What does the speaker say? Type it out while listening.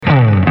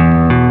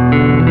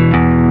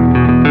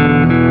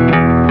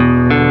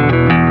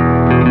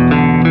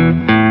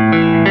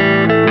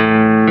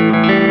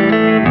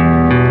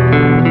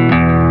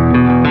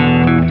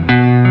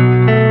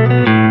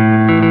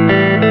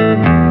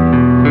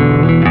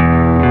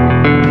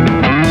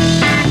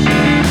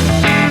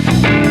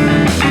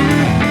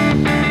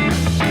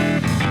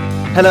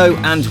Hello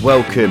and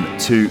welcome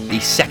to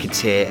the Second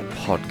Tier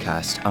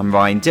Podcast. I'm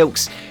Ryan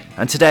Dilks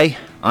and today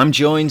I'm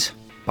joined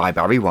by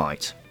Barry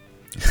White.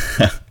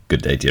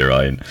 Good day to you,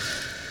 Ryan.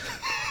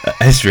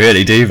 It's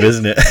really deep,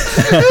 isn't it?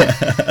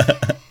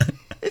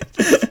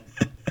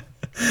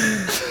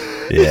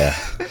 Yeah.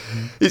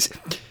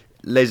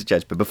 Ladies and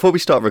gents, but before we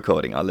start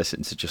recording, I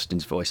listened to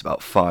Justin's voice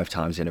about 5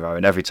 times in a row,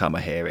 and every time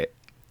I hear it,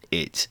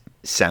 it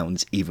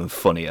sounds even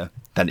funnier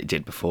than it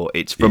did before.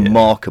 It's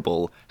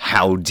remarkable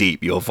how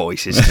deep your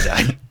voice is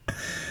today.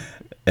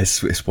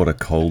 It's what a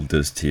cold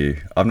does to you.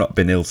 I've not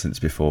been ill since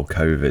before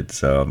COVID,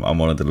 so I'm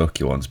one of the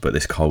lucky ones. But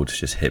this cold's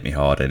just hit me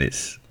hard, and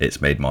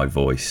it's made my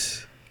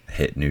voice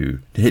hit new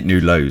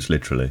lows,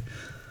 literally.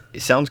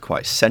 It sounds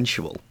quite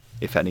sensual,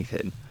 if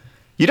anything.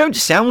 You don't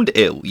sound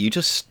ill. You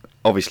just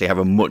obviously have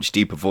a much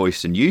deeper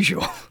voice than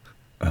usual.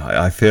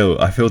 I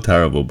feel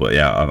terrible, but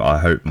yeah, I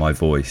hope my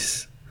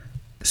voice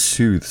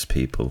soothes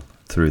people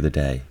through the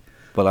day.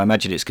 Well, I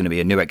imagine it's going to be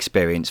a new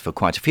experience for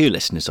quite a few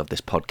listeners of this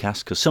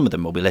podcast, because some of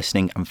them will be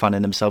listening and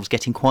finding themselves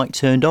getting quite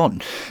turned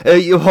on.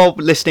 You're all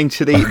listening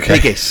to the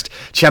biggest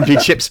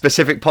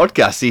championship-specific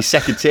podcast, the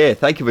Second Tier.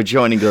 Thank you for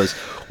joining us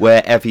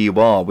wherever you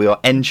are. We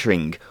are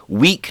entering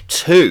week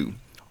 2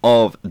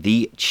 of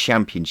the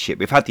championship.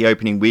 We've had the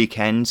opening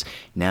weekends.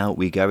 Now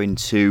we go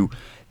into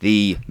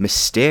the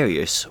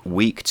mysterious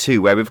week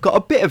 2, where we've got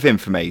a bit of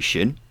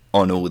information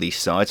on all these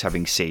sides,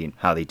 having seen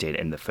how they did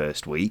in the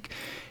first week.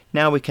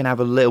 Now we can have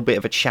a little bit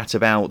of a chat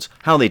about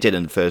how they did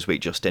in the first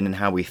week, Justin, and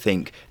how we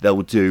think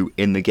they'll do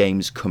in the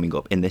games coming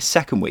up in this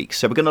second week.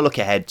 So we're going to look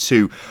ahead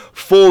to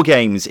 4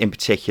 games in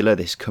particular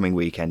this coming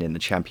weekend in the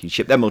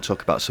Championship. Then we'll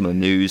talk about some of the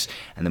news,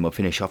 and then we'll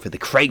finish off with the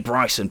Craig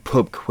Bryson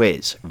pub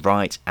quiz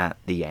right at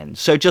the end.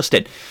 So,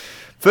 Justin,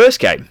 first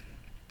game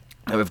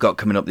that we've got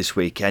coming up this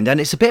weekend,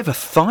 and it's a bit of a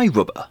thigh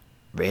rubber,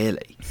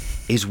 really,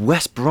 is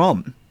West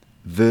Brom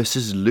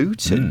versus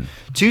Luton.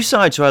 Two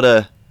sides who had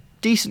a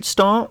decent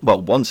start.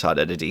 Well, one side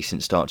had a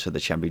decent start to the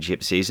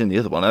Championship season. The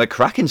other one had a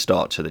cracking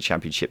start to the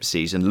Championship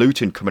season.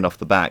 Luton coming off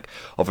the back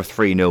of a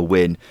 3-0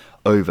 win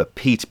over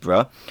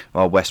Peterborough,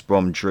 while West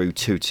Brom drew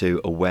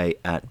 2-2 away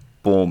at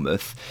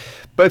Bournemouth.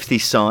 Both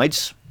these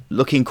sides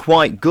looking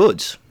quite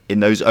good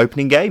in those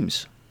opening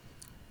games.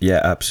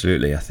 Yeah,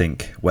 absolutely. I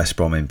think West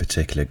Brom in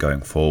particular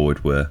going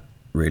forward were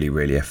really,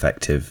 really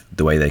effective.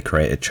 The way they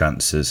created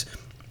chances.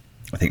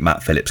 I think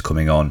Matt Phillips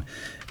coming on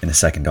in the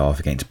second half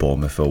against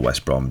Bournemouth for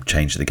West Brom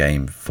changed the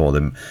game for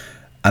them,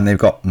 and they've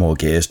got more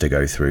gears to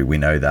go through. We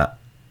know that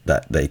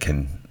they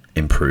can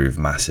improve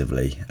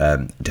massively.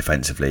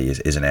 Defensively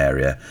is an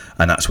area,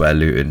 and that's where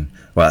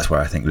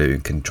I think Luton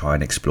can try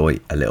and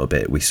exploit a little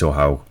bit. We saw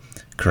how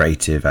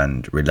creative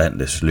and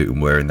relentless Luton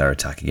were in their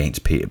attack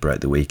against Peterborough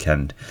at the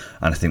weekend,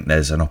 and I think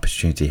there's an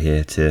opportunity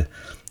here to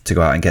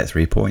go out and get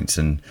 3 points.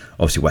 And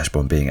obviously West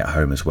Brom being at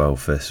home as well,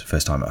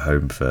 first time at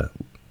home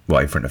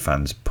in front of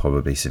fans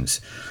probably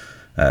since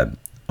a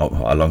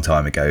long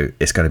time ago.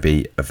 It's going to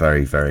be a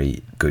very,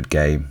 very good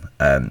game.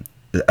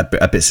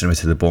 A bit similar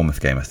to the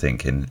Bournemouth game, I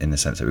think, in the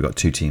sense that we've got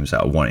 2 teams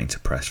that are wanting to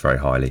press very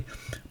highly.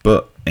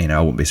 But, I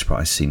wouldn't be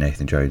surprised to see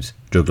Nathan Jones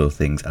juggle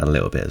things a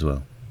little bit as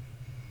well.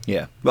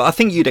 Yeah. Well, I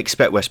think you'd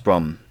expect West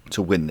Brom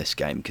to win this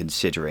game,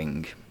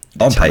 considering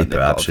the on talent paper, they've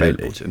got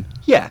absolutely. available to them.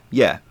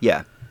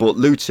 Yeah. But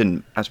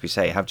Luton, as we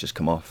say, have just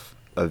come off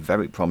a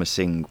very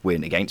promising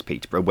win against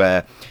Peterborough,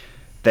 where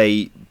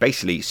they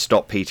basically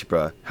stopped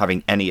Peterborough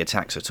having any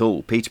attacks at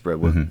all. Peterborough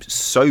were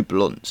so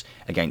blunt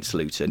against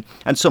Luton,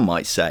 and some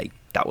might say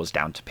that was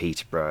down to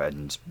Peterborough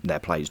and their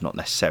players not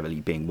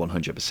necessarily being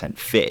 100%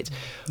 fit.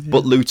 Yeah.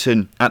 But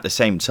Luton, at the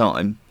same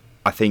time,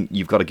 I think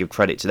you've got to give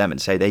credit to them and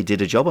say they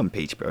did a job on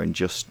Peterborough and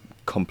just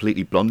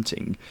completely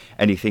blunting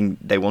anything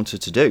they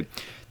wanted to do.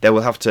 They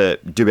will have to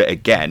do it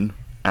again,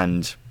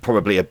 and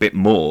probably a bit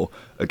more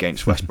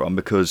against West Brom,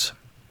 because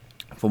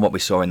from what we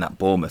saw in that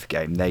Bournemouth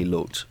game, they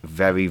looked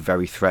very,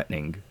 very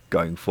threatening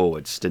going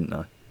forwards, didn't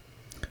they?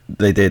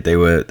 They did. They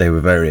were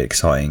very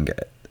exciting.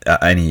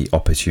 At any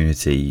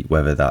opportunity,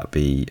 whether that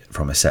be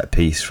from a set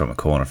piece, from a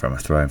corner, from a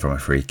throw-in, from a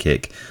free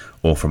kick,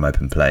 or from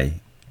open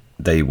play,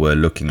 they were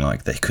looking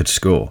like they could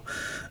score,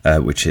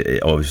 which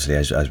obviously,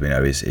 as we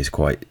know, is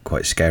quite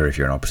scary if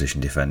you're an opposition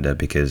defender,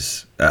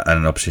 because and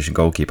an opposition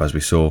goalkeeper, as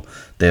we saw,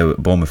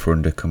 Bournemouth were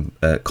under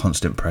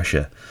constant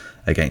pressure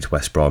against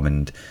West Brom,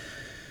 and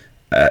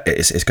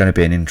it's going to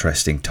be an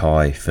interesting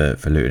tie for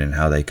Luton and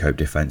how they cope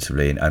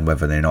defensively, and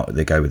whether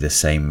they go with the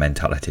same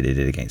mentality they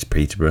did against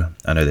Peterborough.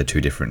 I know they're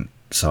 2 different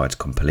sides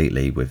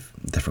completely with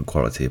different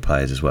quality of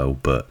players as well,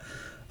 but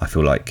I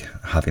feel like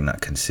having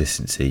that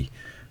consistency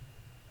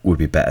would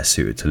be better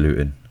suited to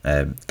Luton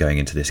going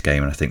into this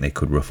game, and I think they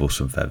could ruffle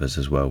some feathers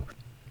as well.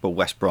 But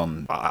West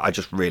Brom, I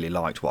just really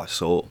liked what I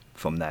saw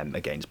from them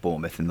against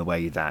Bournemouth, in the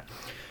way that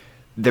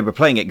they were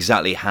playing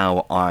exactly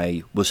how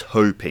I was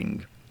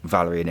hoping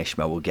Valerie and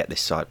Ishmael will get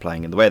this side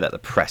playing, in the way that the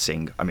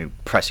pressing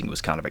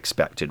was kind of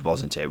expected,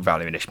 wasn't it?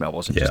 Valerie and Ishmael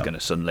wasn't just going to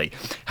suddenly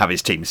have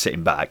his team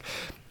sitting back.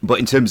 But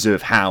in terms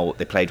of how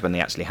they played when they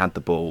actually had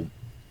the ball,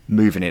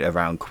 moving it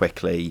around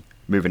quickly,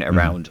 moving it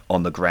around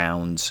on the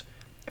ground,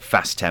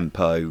 fast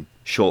tempo,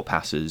 short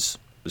passes,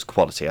 was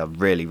quality. I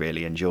really,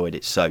 really enjoyed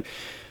it. So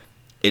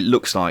it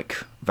looks like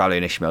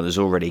Valérien Ismaël has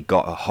already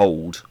got a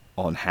hold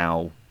on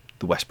how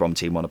the West Brom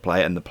team want to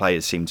play it, and the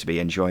players seem to be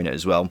enjoying it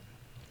as well.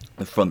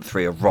 The front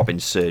three of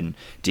Robinson,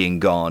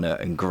 Diangana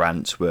and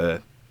Grant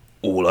were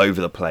all over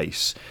the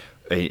place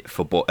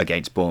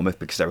against Bournemouth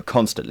because they were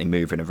constantly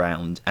moving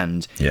around,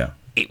 and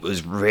it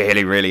was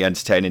really, really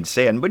entertaining to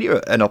see. And when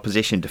you're an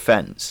opposition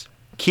defence,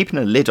 keeping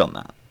a lid on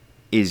that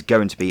is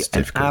going to be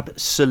an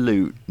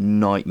absolute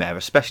nightmare,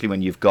 especially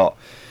when you've got,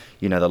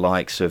 you know, the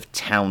likes of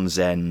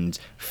Townsend,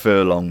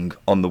 Furlong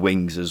on the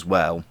wings as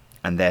well,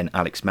 and then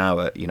Alex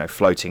Maurer, you know,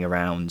 floating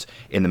around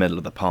in the middle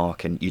of the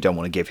park, and you don't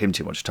want to give him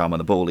too much time on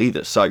the ball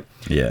either. So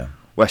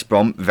West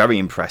Brom, very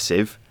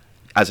impressive.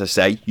 As I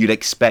say, you'd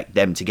expect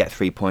them to get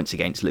 3 points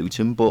against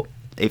Luton, but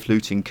if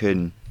Luton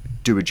can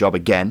do a job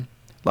again,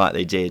 like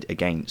they did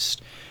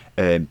against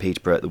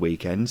Peterborough at the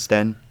weekends,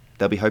 then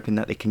they'll be hoping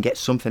that they can get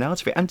something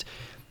out of it. And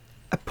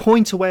a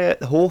point away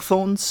at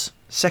Hawthorns,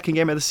 second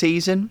game of the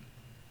season,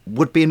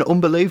 would be an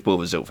unbelievable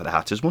result for the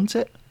Hatters, wouldn't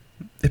it?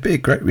 It'd be a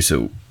great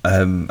result.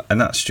 And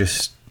that's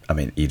just... I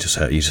mean, you just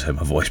heard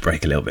my voice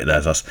break a little bit there.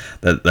 That's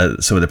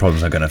some of the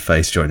problems I'm going to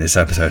face during this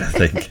episode, I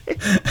think.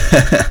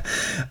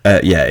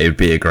 It would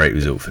be a great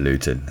result for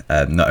Luton,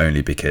 not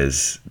only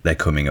because they're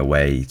coming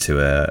away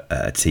to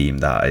a team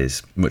that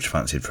is much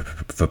fancied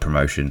for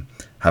promotion,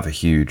 have a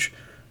huge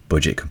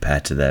budget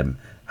compared to them,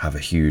 have a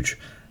huge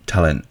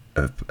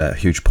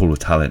huge pool of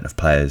talent of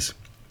players,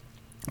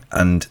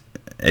 and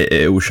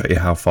it will show you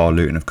how far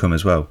Luton have come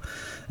as well.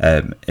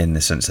 In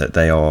the sense that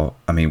they are,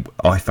 I mean,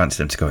 I fancy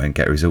them to go and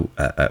get a result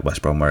at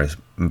West Brom, whereas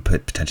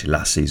potentially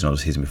last season or the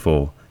season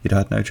before, you'd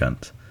have had no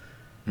chance.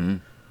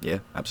 Yeah,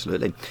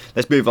 absolutely.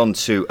 Let's move on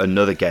to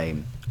another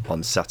game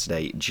on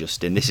Saturday,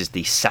 Justin. This is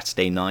the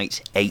Saturday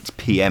night 8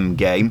 p.m.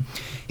 game.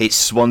 It's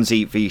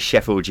Swansea v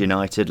Sheffield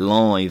United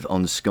live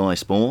on Sky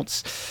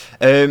Sports.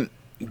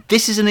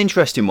 This is an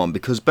interesting one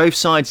because both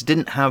sides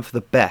didn't have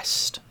the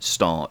best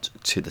start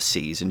to the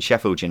season.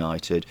 Sheffield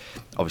United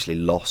obviously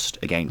lost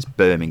against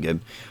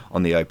Birmingham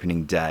on the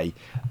opening day.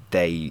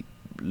 They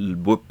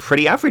were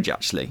pretty average,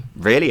 actually,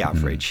 really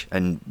average,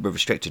 and were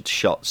restricted to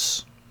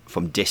shots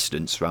from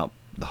distance throughout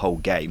the whole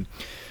game.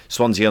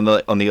 Swansea,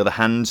 on the other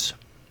hand,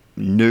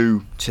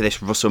 new to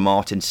this Russell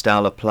Martin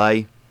style of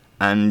play,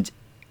 and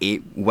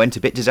it went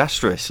a bit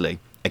disastrously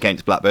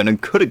against Blackburn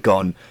and could have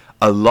gone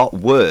a lot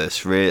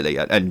worse, really,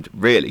 and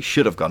really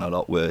should have gone a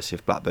lot worse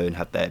if Blackburn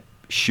had their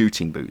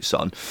shooting boots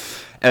on.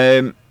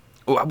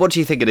 What do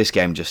you think of this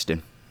game,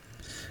 Justin?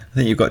 I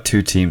think you've got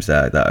two teams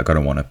there that are going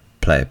to want to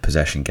play a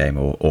possession game,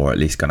 or at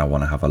least going to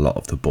want to have a lot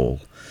of the ball.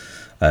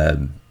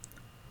 And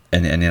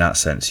in that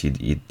sense,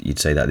 you'd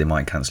say that they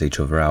might cancel each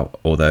other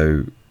out.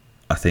 Although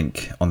I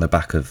think on the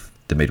back of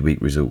the midweek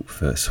result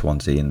for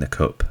Swansea in the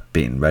Cup,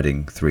 beating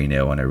Reading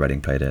 3-0, I know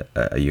Reading played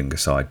a younger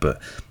side,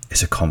 but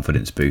it's a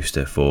confidence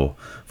booster for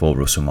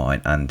Russell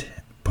Martin and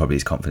probably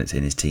his confidence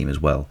in his team as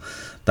well.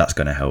 That's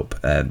going to help.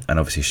 And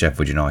obviously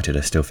Sheffield United,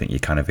 I still think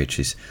Jokanovic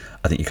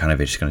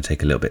is going to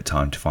take a little bit of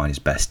time to find his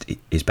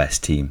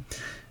best team,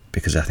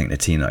 because I think the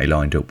team that he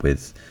lined up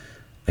with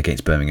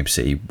against Birmingham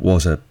City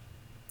was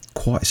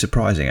quite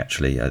surprising,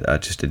 actually. I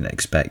just didn't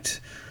expect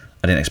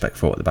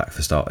four at the back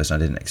for starters,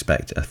 and I didn't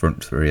expect a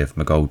front three of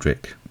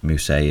McGoldrick,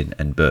 Mousset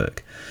and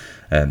Burke,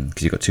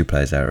 because you've got two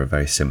players there who are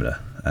very similar.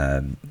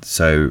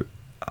 So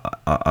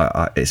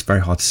it's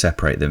very hard to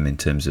separate them in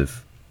terms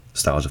of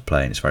styles of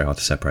play, and it's very hard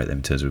to separate them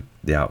in terms of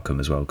the outcome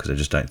as well, because I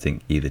just don't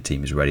think either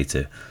team is ready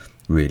to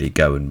really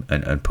go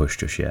and push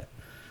just yet.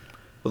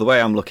 Well, the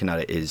way I'm looking at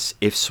it is,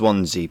 if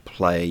Swansea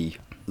play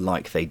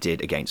like they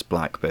did against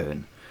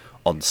Blackburn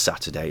on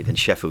Saturday, then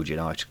Sheffield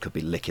United could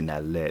be licking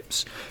their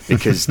lips,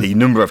 because the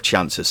number of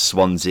chances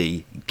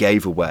Swansea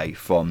gave away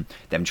from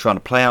them trying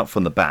to play out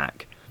from the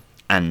back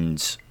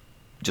and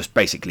just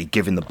basically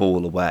giving the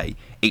ball away,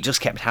 it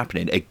just kept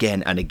happening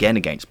again and again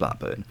against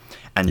Blackburn.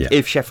 And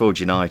if Sheffield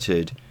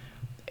United,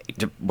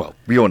 well,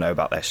 we all know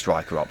about their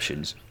striker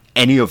options.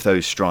 Any of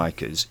those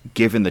strikers,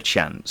 given the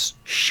chance,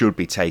 should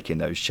be taking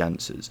those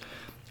chances.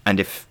 And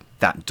if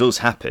that does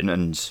happen,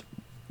 and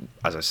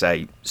as I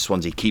say,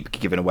 Swansea keep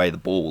giving away the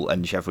ball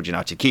and Sheffield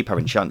United keep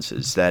having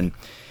chances, then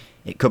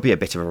it could be a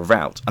bit of a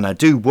rout. And I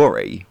do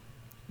worry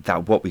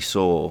that what we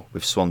saw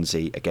with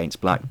Swansea against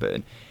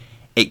Blackburn,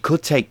 it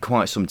could take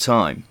quite some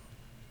time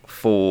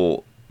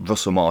for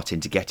Russell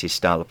Martin to get his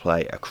style of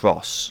play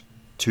across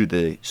to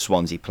the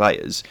Swansea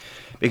players,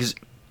 because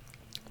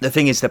the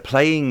thing is, they're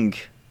playing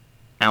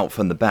out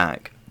from the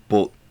back,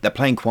 but they're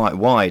playing quite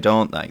wide,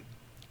 aren't they?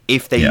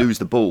 If they lose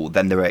the ball,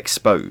 then they're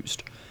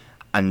exposed.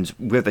 And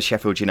with the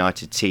Sheffield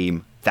United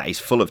team that is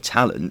full of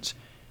talent,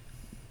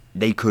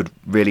 they could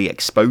really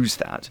expose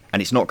that.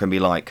 And it's not going to be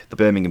like the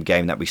Birmingham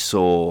game that we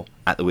saw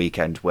at the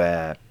weekend,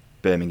 where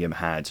Birmingham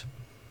had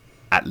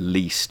at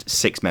least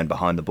 6 men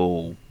behind the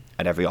ball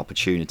at every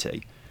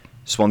opportunity.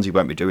 Swansea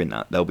won't be doing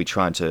that. They'll be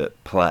trying to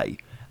play,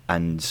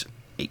 and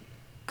it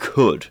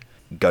could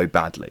go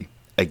badly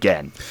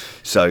again.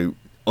 So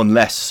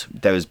unless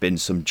there has been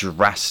some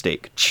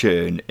drastic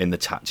churn in the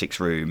tactics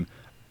room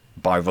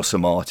by Russell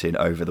Martin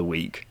over the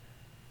week,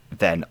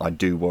 then I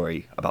do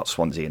worry about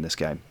Swansea in this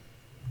game.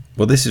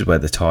 Well, this is where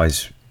the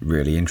tie's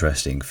really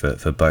interesting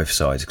for both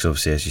sides, because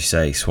obviously, as you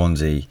say,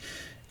 Swansea,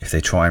 if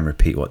they try and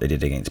repeat what they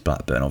did against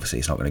Blackburn, obviously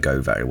it's not going to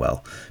go very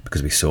well,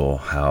 because we saw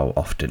how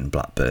often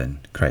Blackburn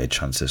created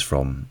chances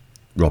from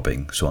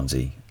robbing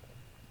Swansea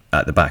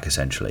at the back,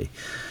 essentially.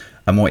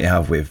 And what you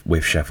have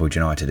with Sheffield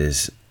United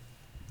is,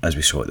 as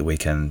we saw at the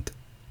weekend,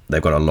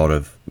 they've got a lot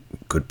of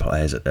good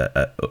players up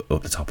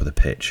the top of the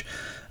pitch.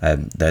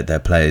 They're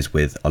players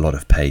with a lot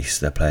of pace.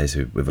 They're players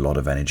with a lot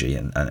of energy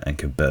and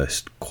can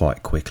burst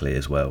quite quickly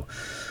as well.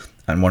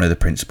 And one of the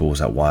principles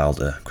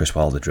that Chris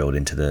Wilder drilled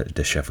into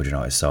the Sheffield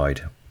United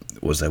side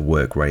was their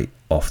work rate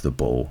off the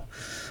ball.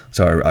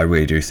 So I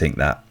really do think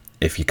that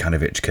if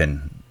Jukanovic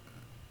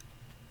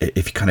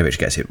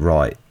gets it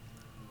right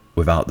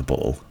without the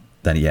ball,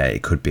 then yeah,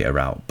 it could be a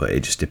rout. But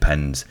it just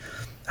depends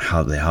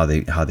how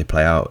they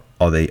play out.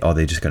 Are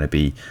they just going to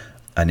be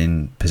an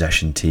in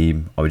possession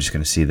team? Are we just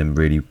going to see them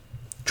really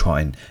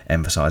try and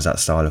emphasise that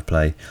style of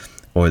play,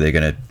 or are they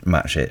going to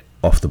match it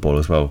off the ball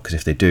as well? Because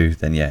if they do,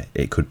 then yeah,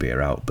 it could be a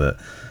rout. But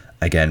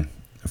again,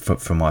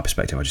 from my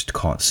perspective, I just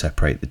can't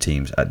separate the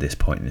teams at this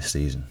point in the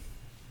season.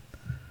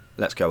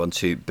 Let's go on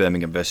to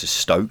Birmingham versus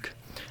Stoke,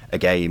 a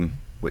game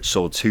which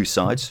saw two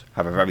sides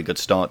have a very good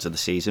start to the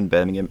season.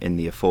 Birmingham in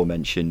the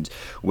aforementioned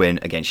win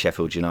against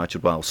Sheffield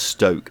United, while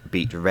Stoke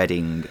beat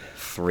Reading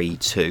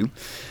 3-2.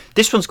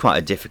 This one's quite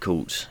a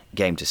difficult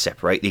game to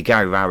separate, the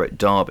Gary Rowett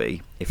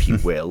derby, if you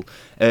will.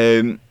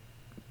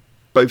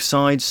 Both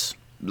sides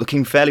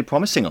looking fairly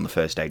promising on the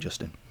first day,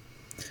 Justin.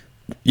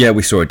 Yeah,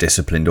 we saw a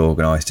disciplined,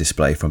 organised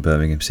display from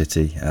Birmingham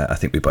City. I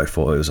think we both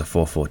thought it was a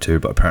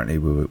 4-4-2, but apparently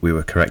we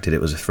were corrected.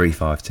 It was a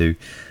 3-5-2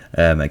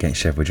 against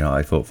Sheffield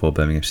United for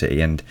Birmingham City.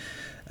 And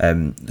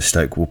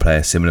Stoke will play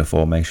a similar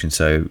formation,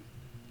 so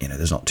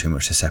there's not too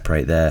much to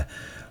separate there.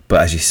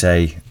 But as you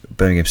say,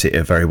 Birmingham City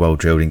are very well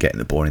drilled in getting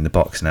the ball in the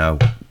box now.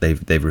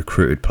 They've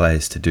recruited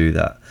players to do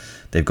that.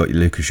 They've got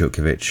Luka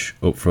Jutkovic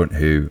up front,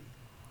 who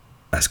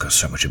has got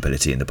so much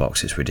ability in the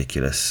box, it's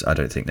ridiculous. I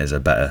don't think there's a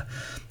better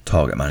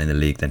target man in the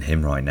league than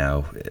him right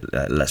now,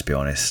 let's be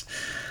honest.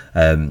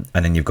 And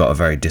then you've got a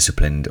very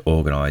disciplined,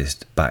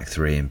 organised back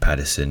three in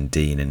Pedersen,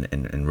 Dean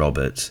and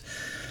Roberts.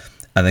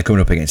 And they're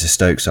coming up against a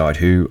Stoke side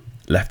who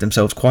left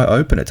themselves quite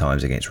open at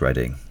times against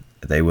Reading.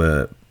 It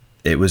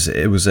was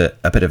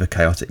a bit of a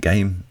chaotic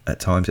game at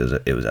times.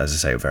 It was, as I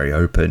say, very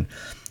open.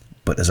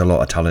 But there's a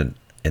lot of talent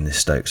in this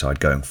Stoke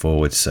side going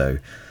forward. So,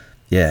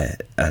 yeah,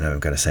 I know I'm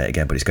going to say it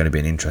again, but it's going to be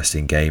an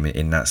interesting game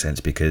in that sense,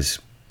 because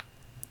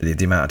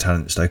the amount of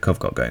talent Stoke have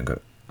got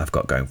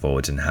going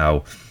forwards, and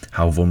how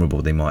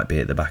vulnerable they might be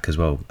at the back as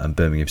well. And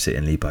Birmingham City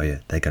and Lee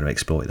Bowyer, they're going to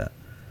exploit that.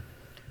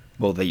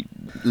 Well, they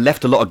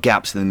left a lot of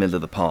gaps in the middle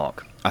of the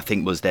park, I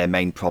think, was their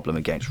main problem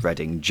against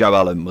Reading. Joe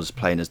Allen was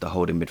playing as the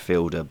holding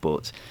midfielder,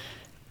 but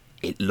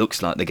it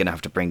looks like they're going to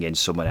have to bring in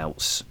someone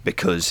else,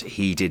 because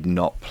he did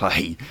not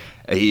have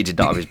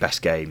his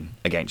best game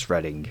against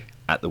Reading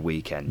at the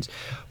weekend.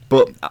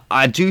 But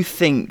I do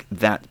think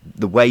that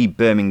the way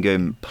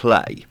Birmingham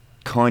play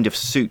kind of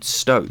suits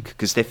Stoke,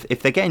 because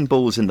if they're getting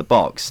balls in the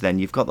box, then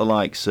you've got the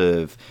likes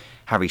of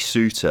Harry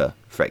Souttar,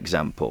 for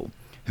example,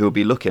 who will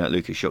be looking at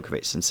Luka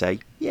Jutkovic and say,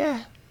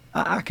 yeah,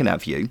 I can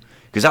have you,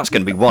 because that's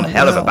going to be one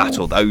hell of a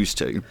battle, those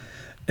two.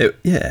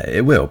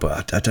 It will,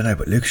 but I don't know.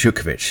 But Luka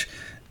Jutkovic,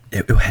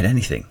 he'll head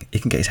anything. He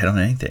can get his head on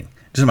anything.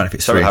 It doesn't matter if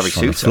it's Harry on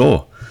the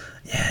floor.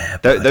 Yeah,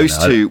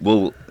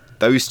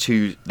 those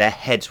two, their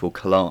heads will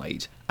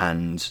collide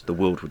and the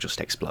world will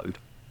just explode.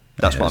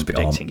 That's what I'm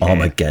predicting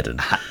Armageddon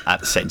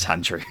at St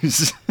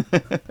Andrews.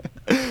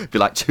 Be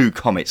like two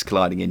comets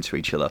colliding into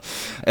each other.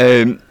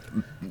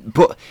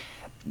 But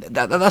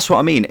that's what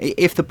I mean.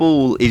 If the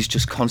ball is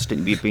just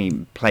constantly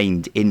being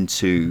planed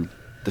into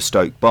the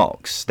Stoke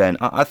box, then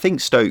I think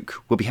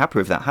Stoke will be happy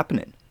with that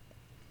happening.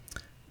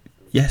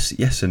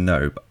 Yes and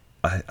no. But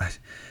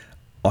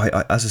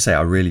I as I say,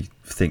 I really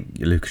think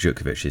Luka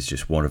Jutkovic is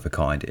just one of a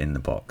kind in the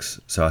box.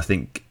 So I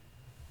think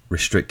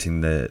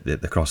restricting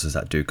the crosses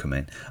that do come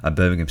in, and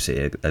Birmingham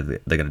City, they're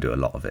going to do a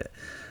lot of it.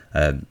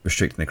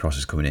 Restricting the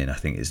crosses coming in, I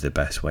think, is the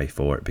best way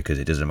for it, because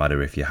it doesn't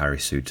matter if you're Harry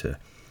Souttar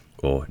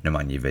or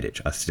Nemanja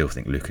Vidic. I still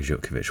think Luka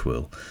Jutkovic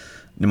will.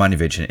 Nemanja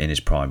Vidic in his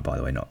prime, by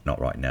the way, not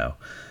right now.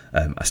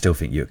 I still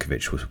think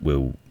Jutkovic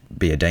will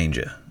be a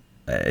danger.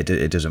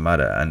 It doesn't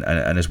matter, and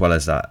as well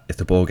as that, if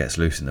the ball gets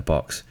loose in the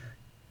box,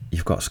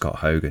 you've got Scott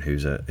Hogan,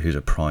 who's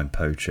a prime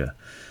poacher.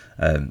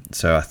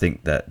 So I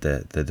think that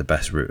the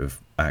best route of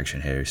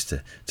action here is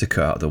to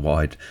cut out the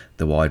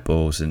wide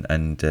balls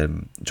and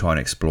try and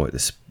exploit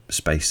the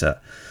space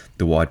that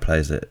the wide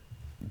players that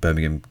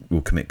Birmingham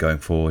will commit going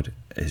forward.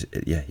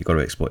 You've got to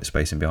exploit the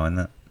space in behind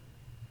that.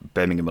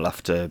 Birmingham will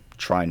have to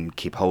try and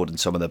keep hold of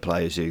some of the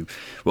players who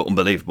were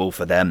unbelievable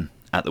for them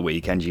at the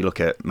weekend. You look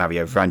at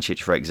Mario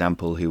Vrancic, for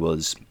example, who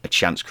was a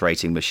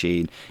chance-creating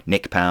machine.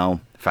 Nick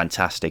Powell,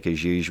 fantastic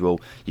as usual.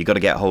 You've got to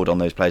get hold on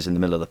those players in the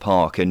middle of the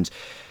park. And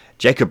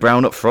Jacob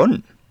Brown up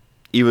front,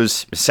 he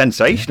was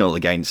sensational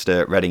against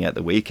Reading at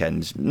the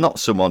weekend. Not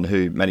someone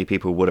who many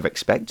people would have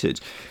expected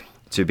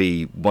to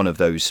be one of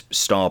those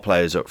star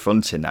players up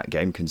front in that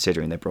game,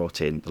 considering they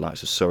brought in the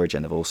likes of Surridge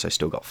and they've also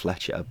still got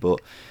Fletcher.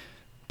 But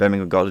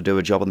Birmingham got to do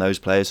a job on those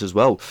players as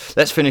well.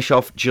 Let's finish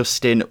off,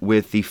 Justin,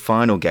 with the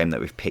final game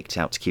that we've picked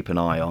out to keep an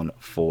eye on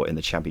for in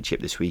the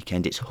Championship this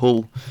weekend. It's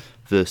Hull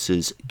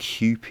versus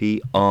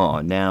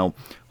QPR. Now,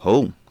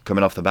 Hull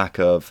coming off the back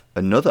of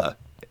another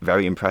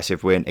very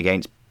impressive win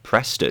against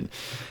Preston.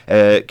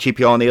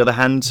 QPR, on the other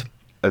hand,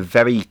 a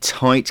very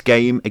tight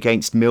game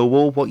against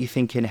Millwall. What are you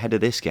thinking ahead of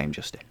this game,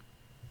 Justin?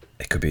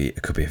 It could be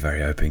a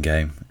very open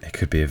game. It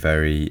could be a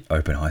very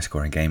open,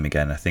 high-scoring game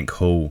again. I think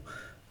Hull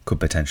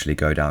could potentially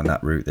go down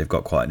that route. They've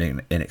got quite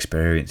an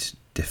inexperienced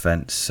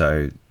defence,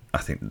 so I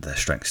think their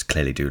strengths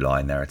clearly do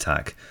lie in their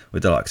attack,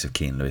 with the likes of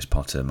Keane, Lewis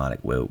Potter, Malik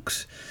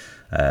Wilkes,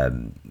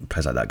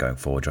 players like that going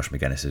forward, Josh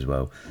McGuinness as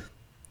well.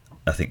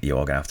 I think you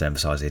are going to have to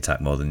emphasise the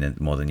attack more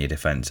than your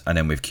defence. And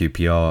then with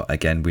QPR,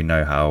 again, we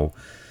know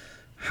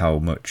how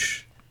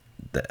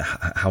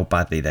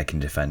badly they can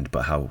defend,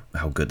 but how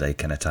good they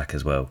can attack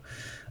as well.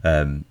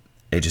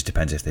 It just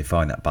depends if they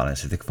find that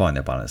balance. If they find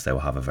their balance, they will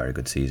have a very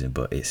good season.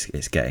 But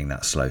it's getting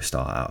that slow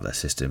start out of their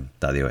system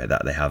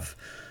that they have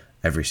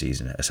every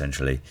season,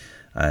 essentially.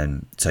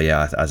 And so,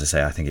 yeah, as I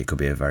say, I think it could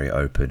be a very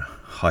open,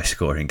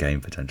 high-scoring game,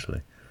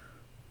 potentially.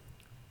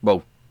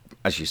 Well,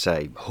 as you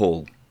say,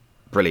 Hull,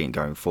 brilliant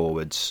going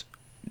forwards.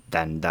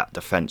 Then that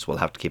defence will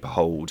have to keep a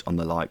hold on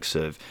the likes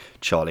of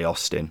Charlie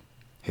Austin,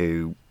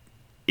 who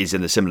is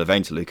in a similar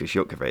vein to Lukas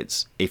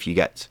Jutkiewicz. If you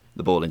get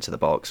the ball into the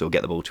box or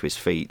get the ball to his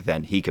feet,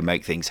 then he can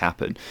make things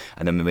happen.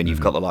 And then when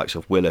you've got the likes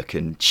of Willock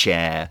and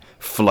Chair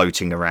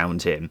floating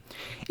around him,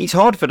 it's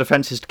hard for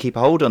defences to keep a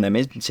hold on them,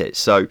 isn't it?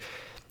 So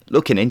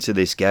looking into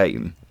this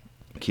game,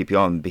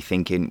 QPR and be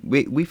thinking,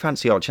 we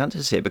fancy our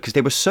chances here, because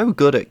they were so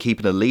good at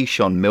keeping a leash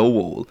on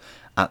Millwall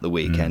at the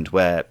weekend,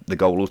 where the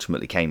goal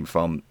ultimately came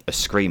from a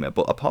screamer.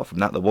 But apart from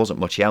that, there wasn't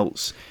much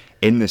else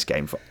in this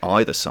game for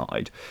either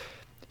side.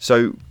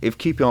 So if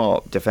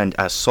QPR defend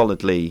as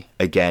solidly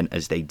again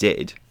as they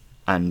did,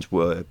 and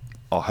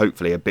are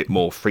hopefully a bit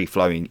more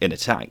free-flowing in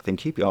attack, then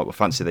QPR will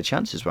fancy their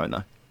chances, won't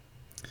they?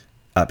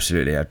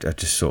 Absolutely. I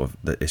just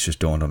it's just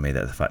dawned on me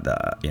that the fact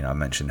that I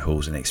mentioned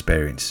Hull's an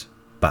experienced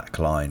back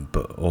line,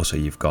 but also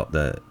you've got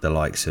the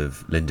likes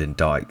of Lyndon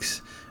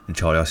Dykes and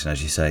Charlie Austin,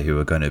 as you say, who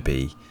are going to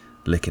be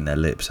licking their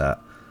lips at,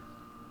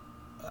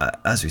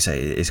 as we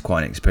say, it's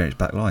quite an experienced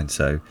back line.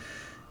 So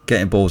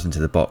getting balls into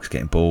the box,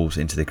 getting balls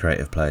into the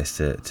creative players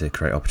to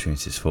create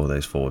opportunities for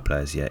those forward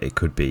players, yeah, it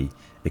could be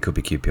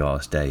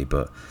QPR's day.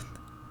 But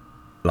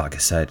like I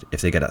said,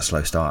 if they get that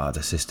slow start out of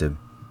the system,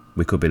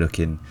 we could be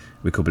looking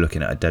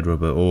at a dead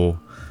rubber or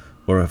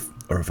a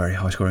very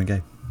high scoring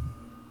game.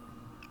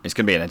 It's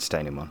going to be an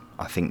entertaining one.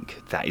 I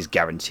think that is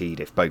guaranteed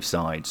if both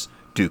sides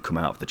do come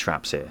out of the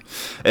traps here.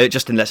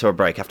 Justin, let's have a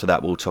break. After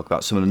that, we'll talk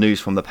about some of the news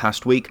from the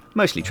past week,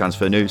 mostly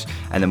transfer news,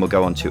 and then we'll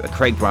go on to a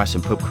Craig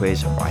Bryson pub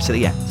quiz right at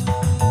the end.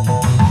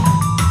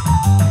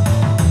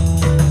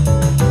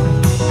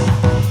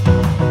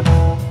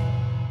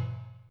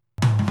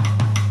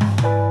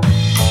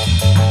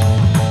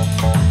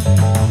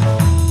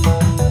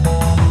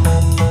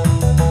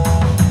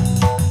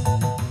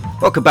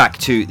 Welcome back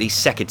to the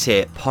Second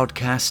Tier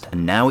podcast,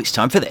 and now it's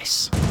time for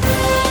this.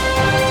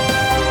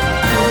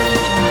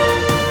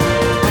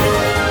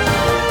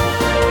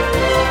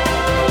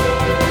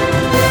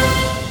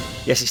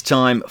 Yes, it's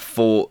time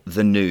for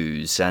the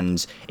news,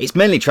 and it's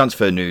mainly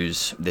transfer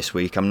news this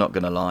week, I'm not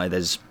going to lie.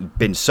 There's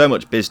been so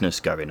much business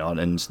going on,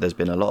 and there's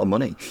been a lot of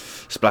money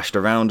splashed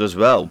around as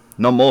well.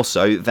 None more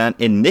so than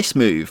in this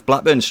move.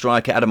 Blackburn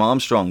striker Adam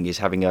Armstrong is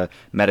having a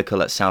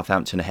medical at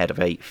Southampton ahead of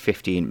a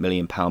 £15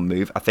 million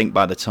move. I think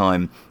by the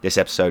time this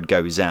episode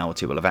goes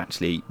out, it will have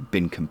actually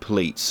been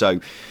complete.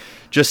 So,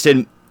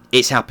 Justin,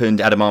 it's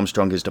happened. Adam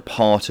Armstrong has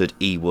departed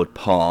Ewood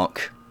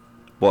Park.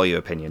 What are your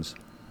opinions?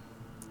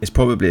 It's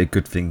probably a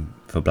good thing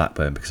for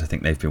Blackburn, because I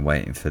think they've been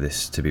waiting for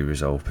this to be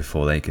resolved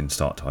before they can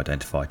start to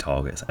identify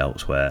targets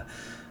elsewhere.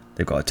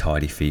 They've got a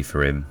tidy fee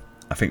for him.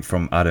 I think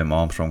from Adam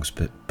Armstrong's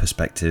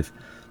perspective,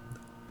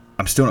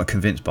 I'm still not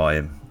convinced by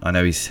him. I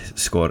know he's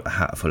scored a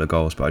hatful of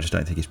goals, but I just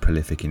don't think he's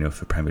prolific enough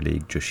for Premier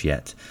League just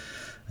yet.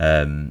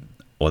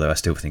 Although I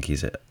still think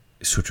he's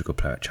such a good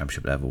player at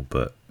Championship level.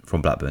 But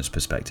from Blackburn's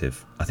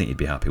perspective, I think you'd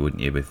be happy,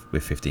 wouldn't you, with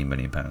 £15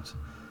 million?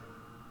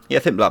 Yeah, I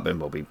think Blackburn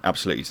will be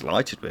absolutely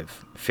delighted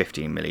with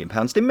 £15 million.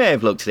 They may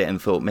have looked at it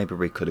and thought maybe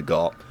we could have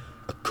got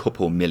a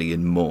couple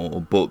million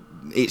more, but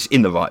it's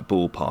in the right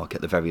ballpark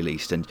at the very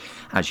least. And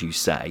as you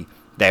say,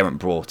 they haven't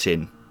brought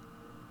in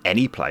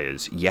any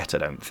players yet, I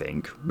don't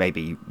think.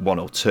 Maybe one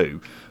or two.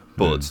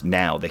 But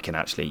now they can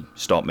actually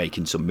start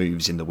making some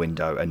moves in the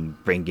window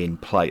and bring in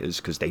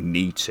players, because they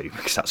need to,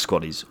 because that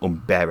squad is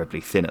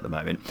unbearably thin at the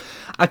moment.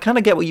 I kind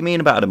of get what you mean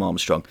about Adam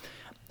Armstrong.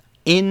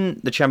 In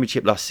the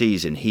Championship last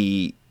season,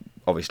 he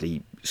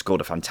obviously scored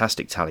a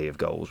fantastic tally of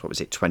goals. What was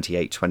it,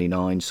 28,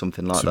 29,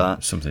 something like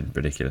that? Something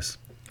ridiculous.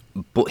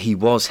 But he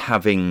was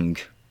having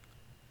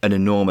an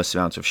enormous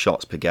amount of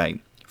shots per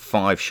game.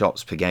 5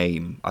 shots per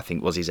game, I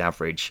think, was his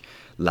average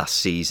last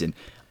season.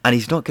 And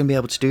he's not going to be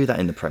able to do that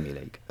in the Premier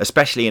League,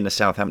 especially in the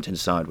Southampton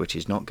side, which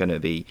is not going to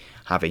be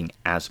having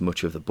as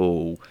much of the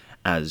ball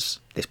as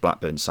this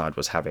Blackburn side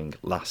was having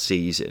last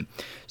season.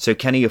 So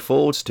can he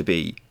afford to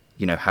be,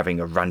 having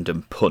a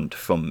random punt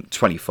from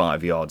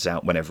 25 yards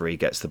out whenever he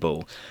gets the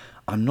ball?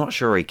 I'm not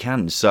sure he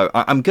can. So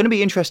I'm going to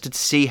be interested to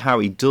see how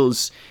he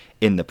does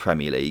in the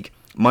Premier League.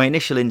 My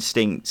initial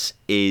instinct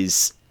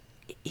is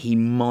he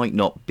might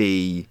not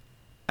be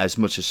as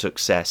much a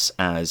success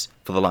as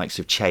for the likes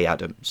of Che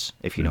Adams,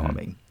 if you know what I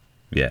mean.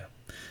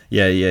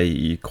 Yeah,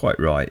 you're quite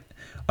right.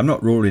 I'm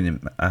not ruling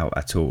him out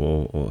at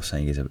all or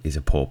saying he's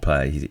a poor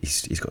player.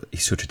 He's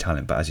such a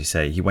talent, but as you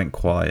say, he went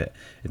quiet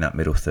in that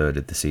middle third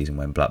of the season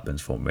when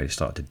Blackburn's form really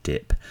started to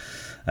dip.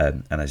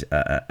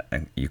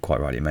 And you quite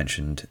rightly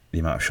mentioned the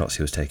amount of shots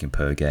he was taking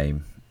per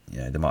game.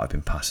 There might have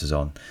been passes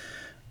on,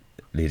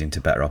 leading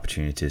to better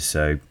opportunities.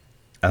 So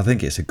I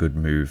think it's a good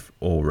move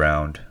all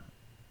round.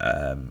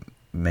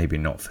 Maybe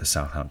not for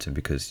Southampton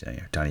because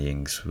Danny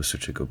Ings was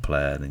such a good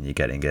player, and then you're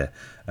getting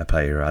a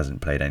player who hasn't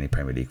played any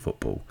Premier League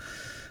football.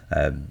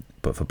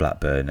 But for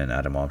Blackburn and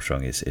Adam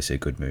Armstrong, it's a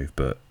good move.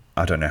 But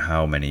I don't know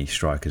how many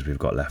strikers we've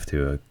got left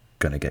who are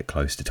going to get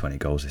close to 20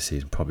 goals this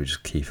season. Probably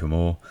just Kiefer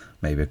Moore,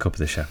 maybe a couple of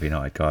the Sheffield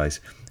United guys.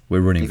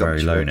 We're running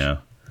very low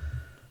now.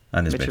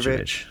 And there's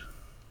Mitrovic.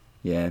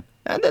 Yeah,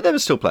 and there are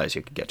still players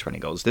who could get 20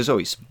 goals. There's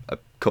always a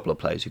couple of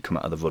players who come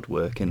out of the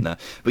woodwork in there.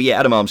 But yeah,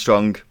 Adam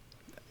Armstrong,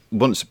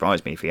 wouldn't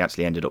surprise me if he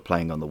actually ended up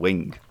playing on the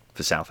wing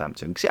for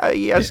Southampton. Because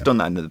he has done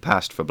that in the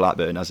past for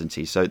Blackburn, hasn't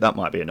he? So that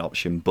might be an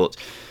option. But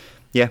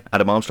yeah,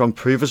 Adam Armstrong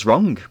prove us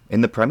wrong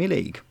in the Premier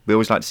League. We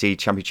always like to see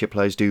Championship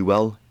players do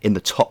well in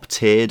the top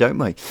tier, don't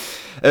we?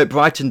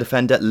 Brighton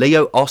defender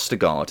Leo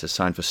Ostergaard has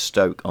signed for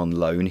Stoke on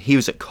loan. He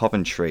was at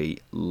Coventry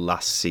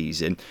last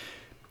season.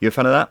 You a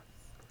fan of that?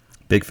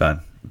 Big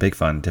fan.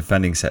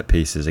 Defending set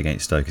pieces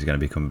against Stoke is going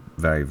to become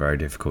very, very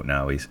difficult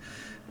now. He's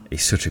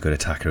such a good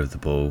attacker of the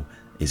ball.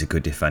 He's a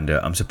good defender.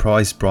 I'm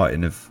surprised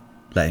Brighton have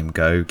let him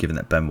go, given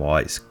that Ben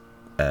White's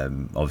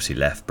obviously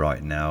left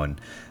Brighton now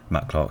and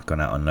Matt Clark's gone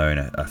out on loan.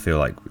 I feel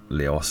like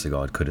Leo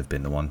Ostergaard could have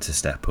been the one to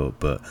step up,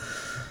 but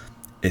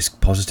it's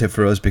positive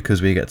for us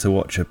because we get to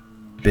watch a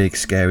big,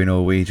 scary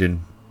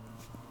Norwegian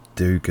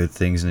do good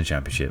things in the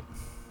Championship.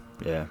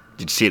 Yeah.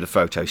 Did you see the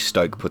photo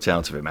Stoke put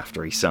out of him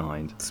after he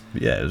signed?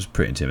 Yeah, it was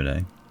pretty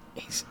intimidating.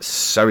 He's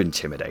so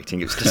intimidating.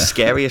 It was the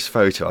scariest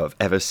photo I've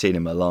ever seen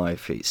in my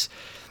life.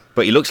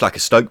 But he looks like a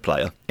Stoke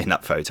player in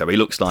that photo. He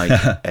looks like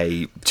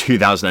a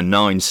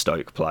 2009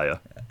 Stoke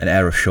player. An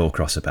air of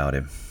Shawcross about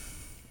him.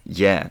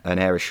 Yeah, an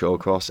air of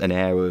Shawcross, an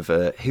air of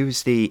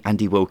who's the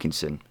Andy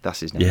Wilkinson? That's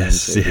his name.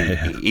 Yes,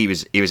 He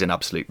was an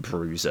absolute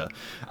bruiser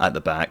at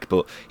the back,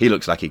 but he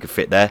looks like he could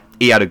fit there.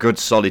 He had a good,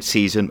 solid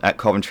season at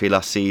Coventry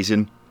last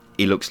season.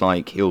 He looks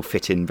like he'll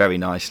fit in very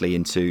nicely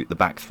into the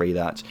back three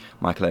that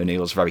Michael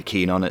O'Neill's very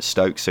keen on at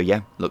Stoke. So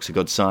yeah, looks a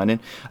good signing.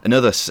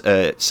 Another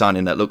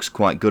signing that looks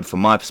quite good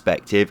from my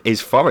perspective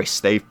is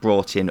Forest. They've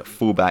brought in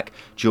fullback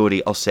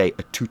Jordi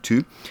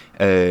Osei-Atutu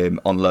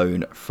on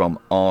loan from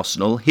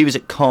Arsenal. He was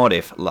at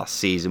Cardiff last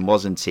season,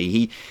 wasn't he?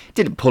 He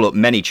didn't pull up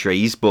many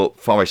trees, but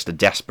Forest are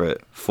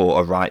desperate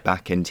for a right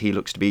back, and he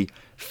looks to be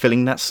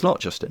filling that slot,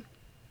 Justin.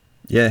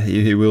 Yeah,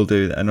 he will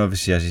do that. And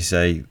obviously, as you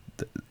say,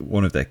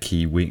 one of their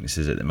key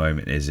weaknesses at the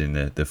moment is in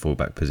the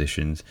fullback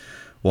positions.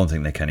 One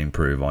thing they can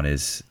improve on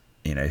is,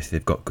 if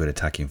they've got good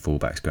attacking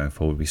fullbacks going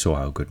forward. We saw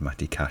how good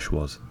Matty Cash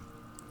was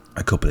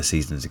a couple of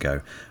seasons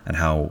ago and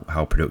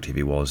how productive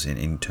he was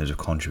in terms of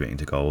contributing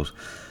to goals.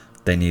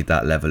 They need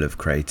that level of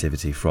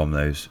creativity from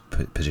those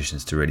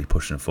positions to really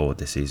push them forward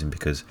this season,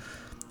 because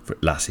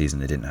last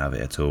season they didn't have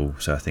it at all.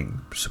 So I think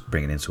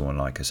bringing in someone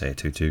like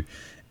Osei-Atutu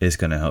is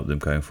going to help them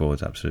going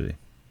forwards, absolutely.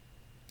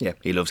 Yeah,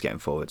 he loves getting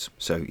forwards,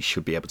 so he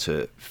should be able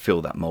to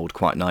fill that mould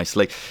quite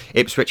nicely.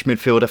 Ipswich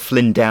midfielder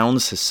Flynn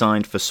Downs has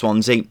signed for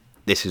Swansea.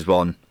 This is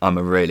one I'm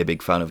a really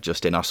big fan of,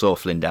 Justin. I saw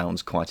Flynn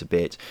Downs quite a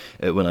bit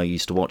when I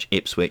used to watch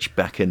Ipswich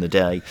back in the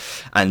day,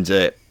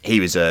 and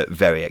he was a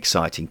very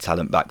exciting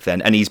talent back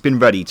then, and he's been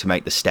ready to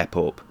make the step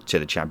up to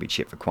the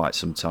Championship for quite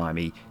some time.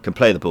 He can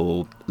play the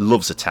ball,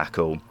 loves a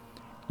tackle,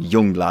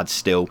 young lad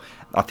still.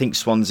 I think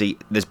Swansea,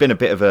 there's been a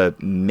bit of a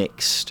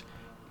mixed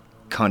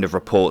kind of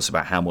reports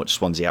about how much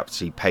Swansea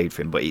actually paid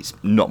for him, but it's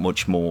not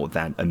much more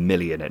than $1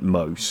 million at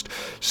most,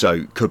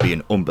 so could be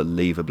an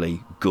unbelievably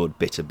good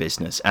bit of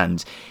business,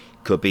 and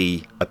could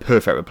be a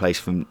perfect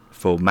replacement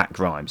for Matt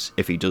Grimes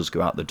if he does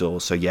go out the door.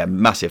 So yeah,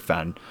 massive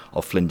fan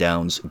of Flynn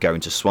Downs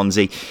going to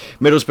Swansea.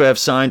 Middlesbrough have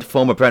signed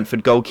former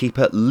Brentford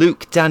goalkeeper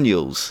Luke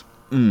Daniels.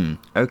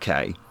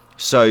 Okay,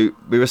 so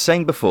we were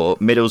saying before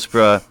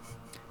Middlesbrough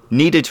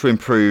needed to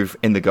improve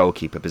in the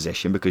goalkeeper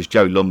position because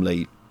Joe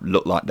Lumley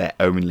looked like their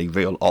only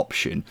real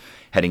option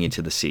heading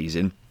into the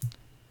season.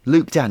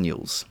 Luke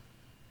Daniels.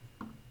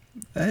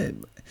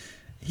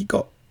 He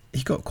got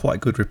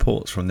quite good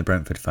reports from the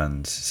Brentford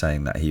fans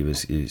saying that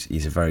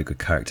he's a very good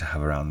character to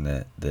have around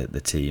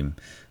the team,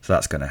 so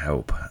that's going to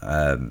help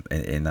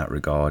in that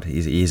regard.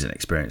 He's an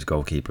experienced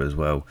goalkeeper as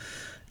well.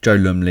 Joe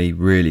Lumley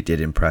really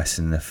did impress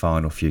in the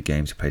final few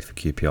games he played for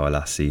QPR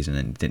last season,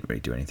 and didn't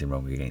really do anything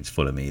wrong against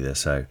Fulham either.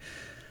 So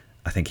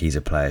I think he's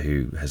a player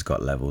who has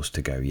got levels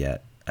to go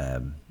yet.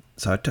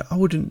 So I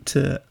wouldn't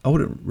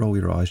roll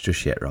your eyes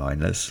just yet, Ryan.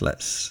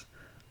 Let's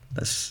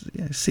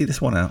see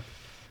this one out.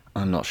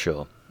 I'm not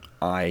sure.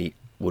 I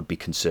would be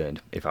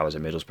concerned if I was a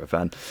Middlesbrough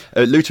fan.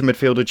 Luton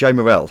midfielder Joe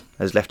Morrell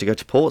has left to go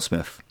to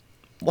Portsmouth.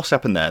 What's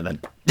happened there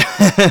then?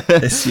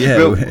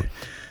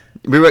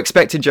 We were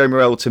expecting Joe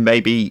Morrell to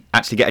maybe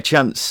actually get a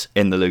chance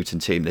in the Luton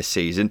team this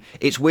season.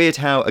 It's weird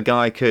how a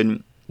guy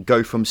can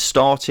go from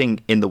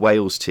starting in the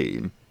Wales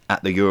team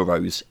at the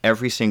Euros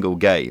every single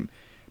game,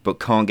 but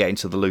can't get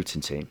into the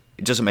Luton team.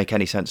 It doesn't make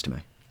any sense to me.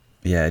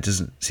 Yeah, it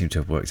doesn't seem to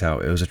have worked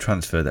out. It was a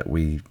transfer that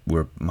we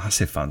were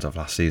massive fans of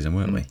last season,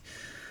 weren't we?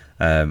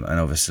 And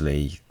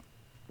obviously,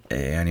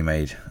 he only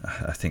made,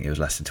 I think it was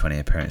less than 20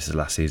 appearances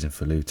last season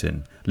for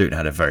Luton. Luton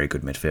had a very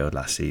good midfield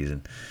last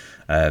season.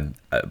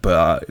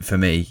 But for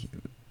me,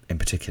 in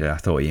particular, I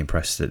thought he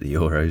impressed at the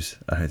Euros.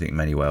 I don't think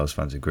many Wales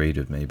fans agreed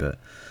with me, but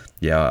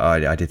yeah,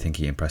 I did think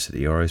he impressed at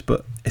the Euros.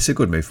 But it's a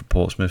good move for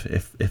Portsmouth.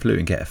 If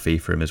Luton get a fee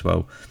for him as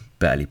well,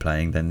 barely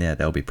playing, then yeah,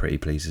 they'll be pretty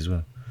pleased as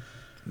well.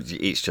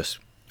 It's just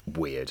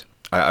weird.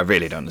 I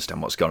really don't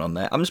understand what's going on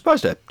there. I'm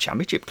surprised a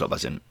Championship club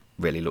hasn't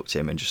really looked at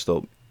him and just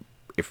thought,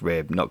 if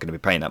we're not going to be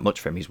paying that much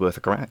for him, he's worth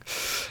a crack.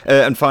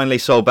 And finally,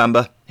 Sol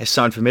Bamba has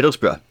signed for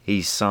Middlesbrough.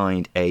 He's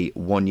signed a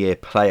 1-year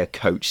player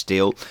coach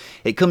deal.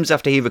 It comes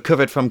after he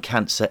recovered from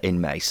cancer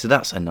in May, so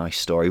that's a nice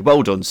story.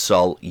 Well done,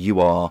 Sol. You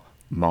are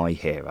my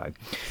hero.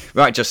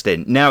 Right,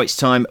 Justin, now it's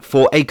time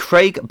for a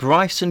Craig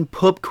Bryson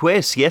pub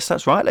quiz. Yes,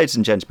 that's right, ladies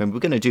and gentlemen. We're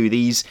going to do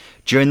these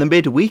during the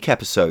midweek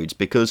episodes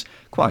because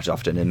quite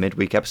often in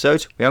midweek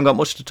episodes we haven't got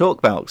much to talk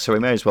about, so we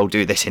may as well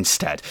do this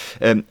instead.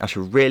 I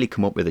should really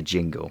come up with a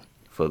jingle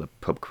for the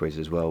pub quiz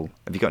as well.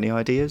 Have you got any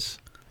ideas?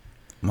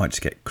 Might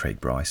just get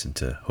Craig Bryson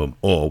to hum,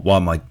 or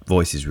while my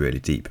voice is really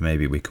deep,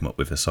 maybe we come up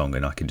with a song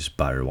and I can just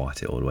Barry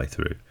White it all the way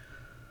through.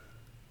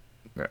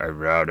 Like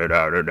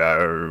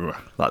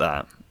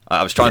that.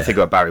 I was trying to think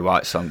of a Barry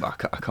White song,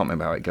 but I can't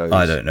remember how it goes.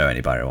 I don't know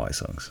any Barry White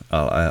songs.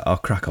 I'll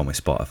crack on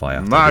with Spotify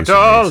after. My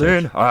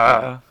darling,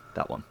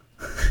 that one.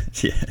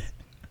 Yeah.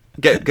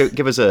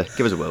 Give us a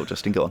whirl,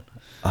 Justin. Go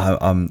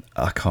on.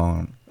 I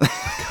can't.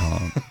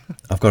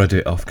 I've got to do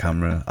it off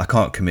camera. I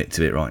can't commit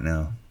to it right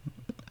now.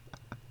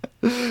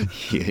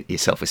 Your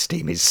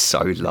self-esteem is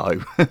so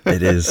low.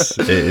 It is.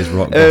 It is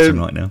rock bottom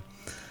right now.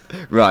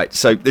 Right,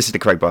 so this is the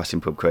Craig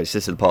Bryson pub quiz.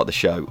 This is the part of the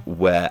show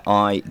where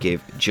I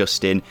give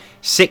Justin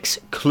 6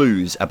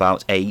 clues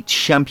about a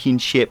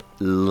Championship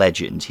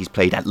legend. He's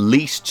played at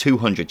least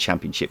 200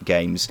 Championship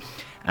games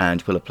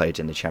and will have played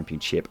in the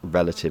Championship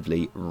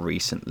relatively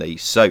recently.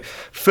 So,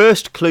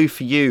 first clue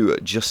for you,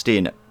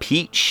 Justin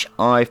Peach.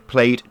 I've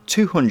played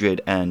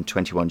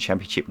 221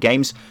 Championship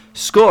games,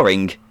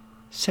 scoring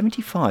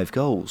 75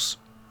 goals.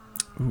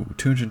 Ooh,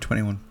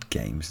 221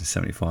 games and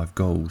 75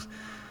 goals.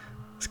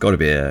 It's got to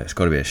be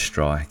a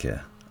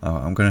striker.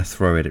 I'm going to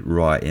throw it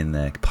right in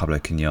there. Pablo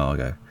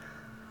Cunhago.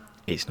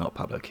 It's not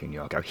Pablo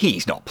Cunhago.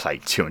 He's not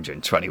played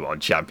 221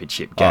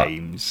 Championship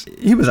games.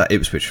 He was at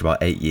Ipswich for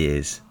about 8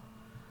 years.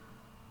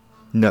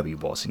 No, he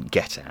wasn't.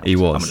 Get out. He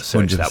was. I'm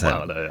going to search 100%.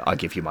 that one. I'll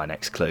give you my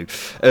next clue.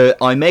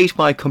 I made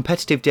my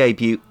competitive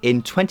debut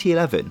in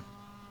 2011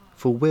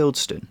 for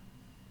Wealdstone.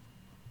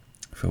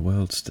 For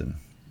Wealdstone.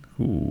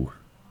 Ooh.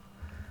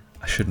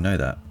 I should know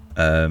that.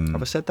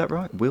 Have I said that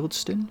right?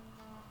 Wealdstone?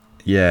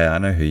 Yeah, I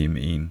know who you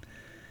mean.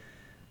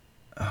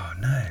 Oh,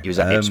 no. He was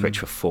at Ipswich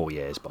for 4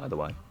 years, by the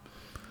way.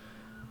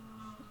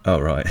 Oh,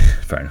 right.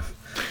 Fair enough.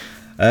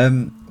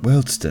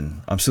 Wealdstone.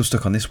 I'm still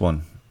stuck on this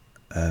one.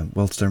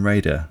 Wealdstone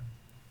Raider.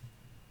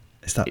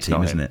 It's that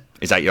team, isn't it?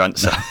 Is that your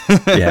answer?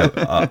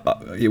 Yeah,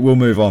 we'll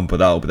move on,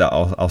 but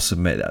I'll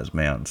submit that as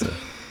my answer.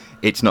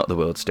 It's not the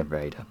Wealdstone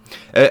Raider.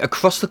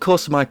 Across the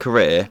course of my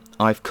career,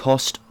 I've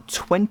cost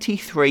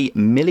 £23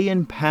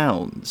 million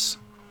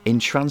in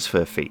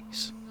transfer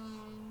fees.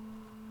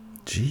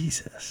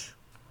 Jesus.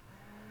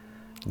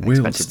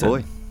 Expensive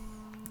boy.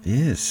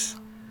 Yes.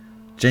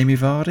 Jamie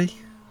Vardy?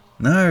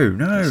 No.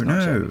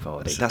 Jamie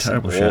Vardy. That's an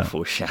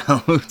awful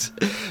shout.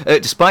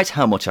 Despite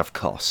how much I've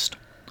cost,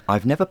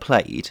 I've never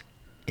played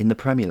in the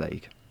Premier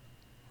League.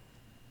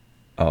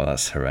 Oh,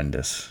 that's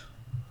horrendous.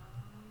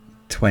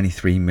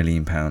 £23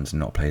 million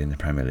not played in the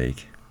Premier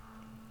League.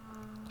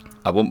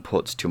 I won't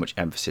put too much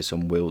emphasis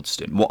on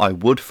Wealdstone. What I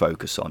would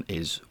focus on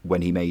is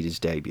when he made his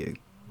debut,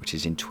 which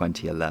is in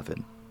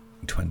 2011.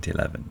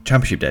 2011.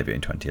 Championship debut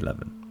in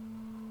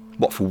 2011.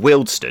 What, for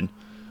Wealdstone?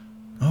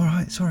 All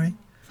right, sorry.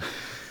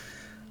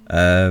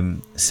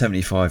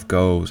 75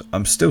 goals.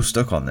 I'm still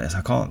stuck on this.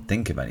 I can't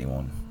think of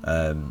anyone.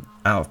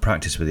 Out of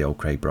practice with the old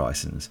Craig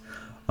Brysons.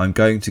 I'm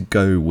going to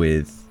go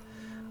with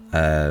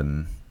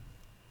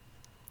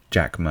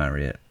Jack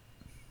Marriott.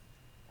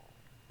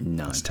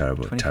 No. That's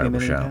terrible shout. £23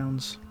 million?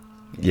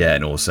 Yeah,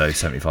 and also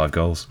 75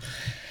 goals.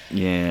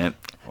 Yeah.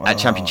 At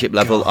Championship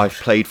level, I've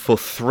played for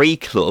 3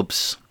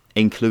 clubs,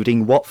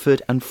 including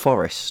Watford and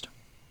Forest.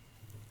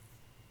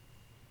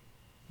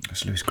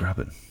 It's Lewis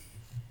Grabban.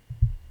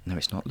 No,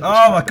 it's not.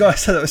 Oh my God, I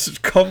said that with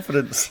such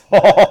confidence.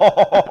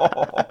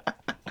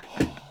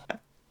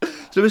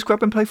 Lewis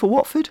Grabban play for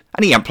Watford?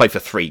 And he hasn't played for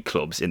 3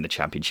 clubs in the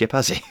Championship,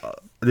 has he?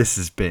 This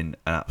has been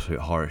an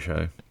absolute horror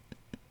show.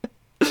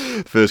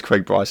 First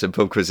Craig Bryson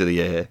pub quiz of the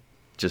year.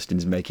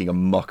 Justin's making a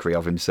mockery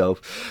of himself.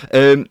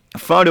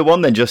 Final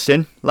one then,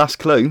 Justin. Last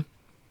clue.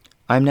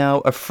 I'm now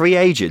a free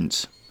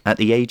agent at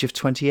the age of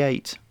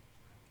 28.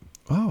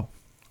 Oh.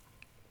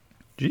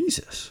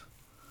 Jesus.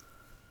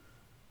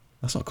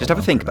 That's not. Just have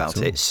a think about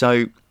it.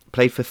 So,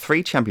 played for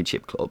 3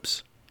 Championship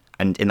clubs,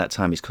 and in that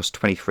time he's cost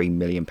 £23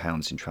 million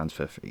in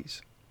transfer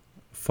fees.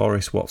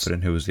 Forest, Watford,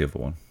 and who was the other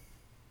one?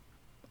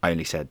 I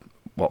only said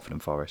Watford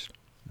and Forest.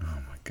 Oh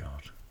my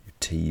God. You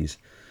tease.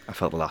 I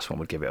felt the last one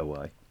would give it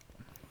away.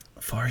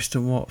 Forest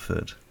and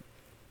Watford.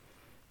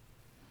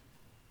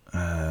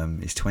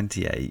 He's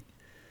 28.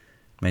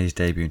 Made his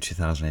debut in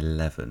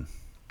 2011.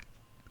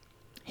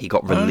 He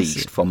got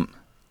released from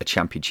a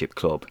Championship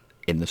club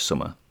in the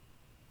summer.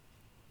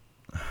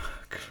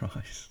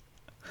 Christ.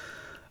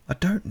 I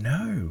don't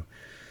know.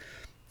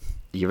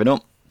 You giving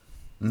up?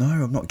 No,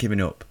 I'm not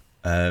giving up.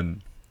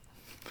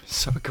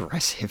 So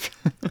aggressive.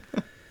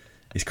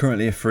 He's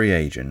currently a free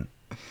agent.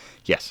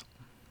 Yes.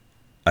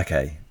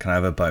 Okay, can I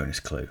have a bonus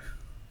clue?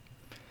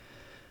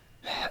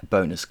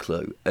 Bonus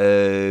clue.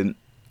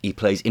 He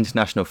plays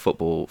international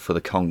football for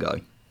the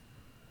Congo.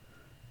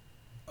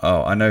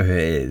 Oh, I know who it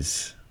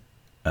is.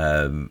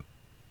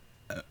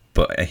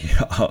 But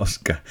I was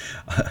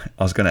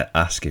going to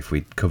ask if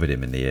we'd covered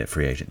him in the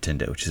free agent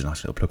Tinder, which is a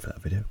nice little plug for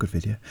that video. Good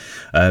video.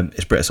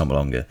 It's Britt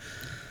Assombalonga.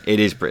 It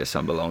is Britt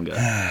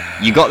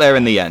Assombalonga. You got there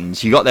in the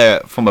end. You got there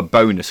from a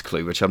bonus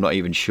clue, which I'm not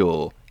even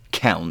sure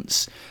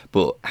counts.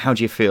 But how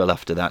do you feel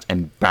after that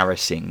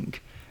embarrassing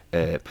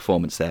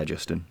performance there,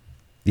 Justin?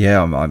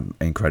 Yeah, I'm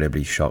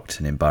incredibly shocked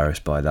and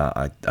embarrassed by that.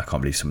 I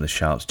can't believe some of the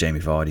shouts.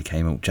 Jamie Vardy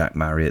came up, Jack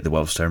Marriott, the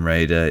Wealdstone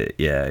Raider.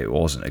 Yeah, it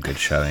wasn't a good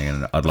showing,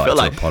 and I'd like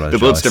to apologise.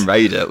 The Wealdstone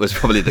Raider was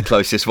probably the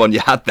closest one you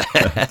had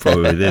there.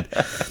 Probably did.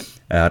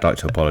 I'd like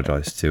to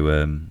apologise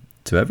to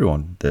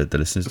everyone, the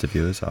listeners, the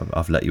viewers.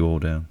 I've let you all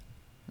down.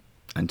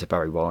 And to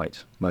Barry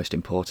White, most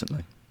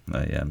importantly.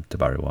 Yeah, to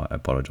Barry White, I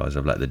apologise.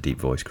 I've let the Deep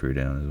Voice crew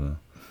down as well.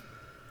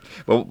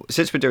 Well,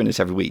 since we're doing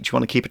this every week, do you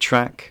want to keep a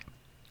track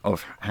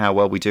of how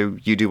well we do?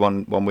 You do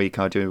one week,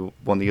 I do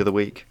one the other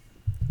week,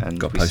 and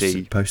got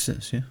we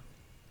post-its, yeah.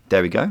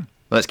 There we go. Well,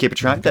 let's keep a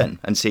track then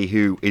and see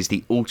who is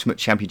the ultimate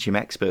Championship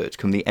expert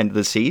come the end of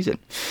the season.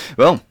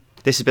 Well,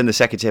 this has been the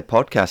Second Tier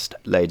Podcast,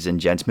 ladies and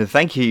gentlemen.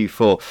 Thank you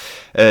for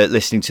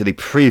listening to the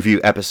preview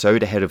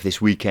episode ahead of this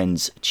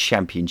weekend's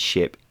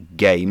Championship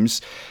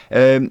games.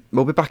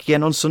 We'll be back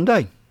again on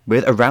Sunday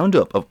with a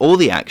roundup of all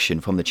the action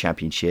from the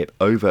Championship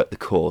over the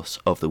course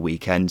of the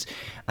weekend,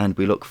 and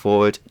we look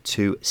forward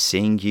to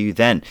seeing you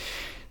then.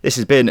 This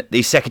has been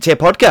the Second Tier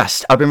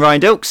Podcast. I've been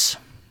Ryan Dilks.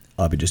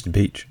 I've been Justin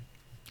Peach.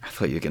 I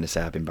thought you were going to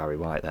say I've been Barry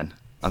White then.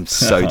 I'm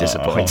so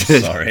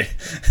disappointed. Sorry.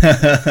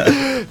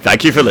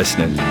 Thank you for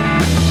listening.